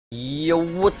Yo,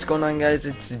 what's going on, guys?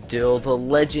 It's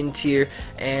DilltheLegend here,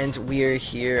 and we are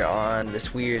here on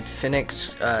this weird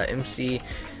Phoenix MC.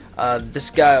 This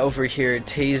guy over here,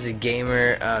 Tase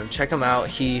Gamer, check him out.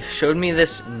 He showed me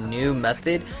this new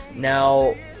method.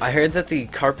 Now, I heard that the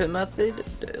carpet method,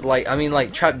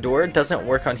 like trapdoor, doesn't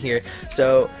work on here.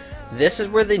 So this is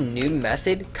where the new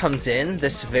method comes in.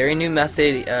 This very new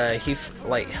method, he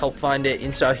helped find it,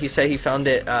 and so he said he found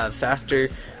it faster.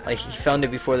 Like, he found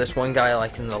it before this one guy,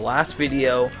 like in the last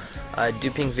video,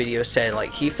 duping video, said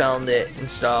like he found it and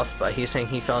stuff, but he's saying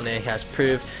he found it and he has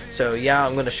proof. So yeah,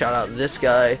 I'm gonna shout out this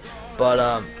guy.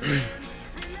 But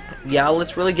yeah,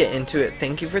 let's really get into it.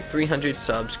 Thank you for 300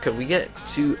 subs. Could we get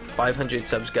to 500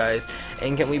 subs, guys?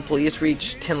 And can we please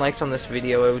reach 10 likes on this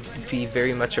video? It would be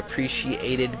very much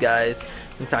appreciated, guys,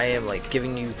 since I am like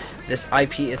giving you this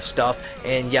IP and stuff.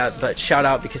 And yeah, but shout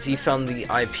out because he found the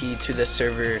IP to this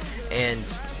server, and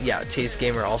yeah, Tase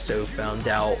Gamer also found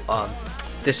out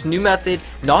this new method,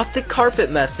 not the carpet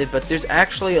method, but there's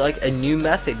actually like a new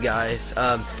method, guys.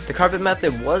 The carpet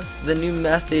method was the new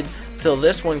method till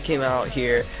this one came out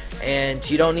here, and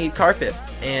you don't need carpet,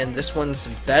 and this one's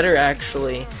better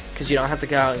actually because you don't have to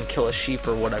go out and kill a sheep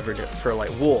or whatever for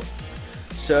like wool.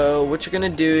 So what you're gonna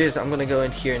do is I'm gonna go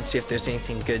in here and see if there's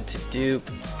anything good to dupe.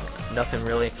 Nothing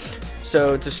really.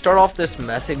 So to start off this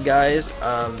method, guys,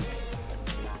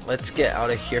 let's get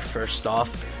out of here first off.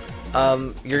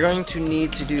 You're going to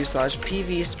need to do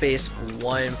 /pv space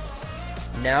 1.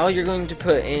 Now you're going to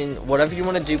put in whatever you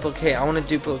want to duplicate. I want to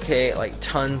duplicate like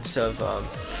tons of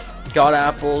god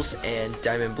apples and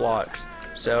diamond blocks.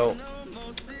 So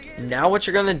now what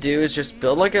you're gonna do is just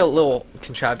build like a little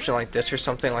contraption like this or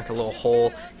something, like a little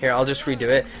hole. Here, I'll just redo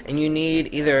it. And you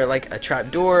need either like a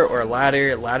trapdoor or a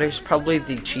ladder. Ladder's probably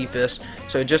the cheapest.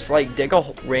 So just like dig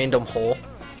a random hole.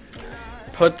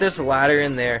 Put this ladder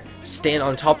in there, stand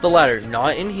on top of the ladder,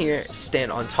 not in here,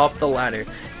 stand on top of the ladder.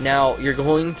 Now you're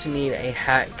going to need a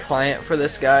hack client for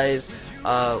this, guys.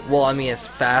 Well, I mean, it's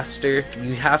faster.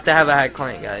 You have to have a hack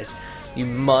client, guys. You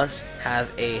must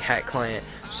have a hack client.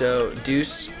 So do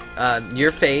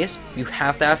your phase, you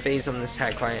have to have phase on this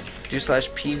hack client. Do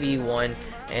 /pv1,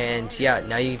 and yeah,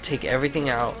 now you take everything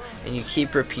out and you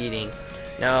keep repeating.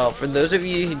 Now, for those of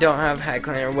you who don't have hack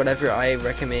client or whatever, I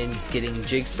recommend getting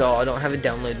Jigsaw. I don't have a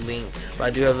download link, but I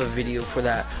do have a video for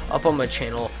that up on my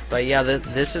channel. But yeah,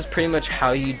 this is pretty much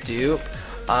how you dupe.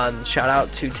 Shout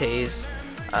out to Tase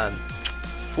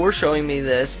for showing me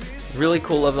this. Really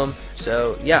cool of him.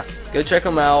 So yeah, go check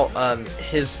him out.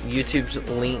 His YouTube's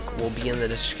link will be in the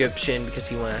description because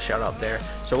he went a shout out there.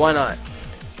 So why not?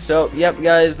 So yep,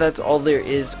 guys, that's all there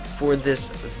is for this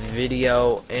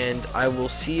video, and I will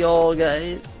see y'all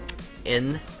guys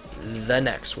in the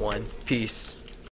next one. Peace.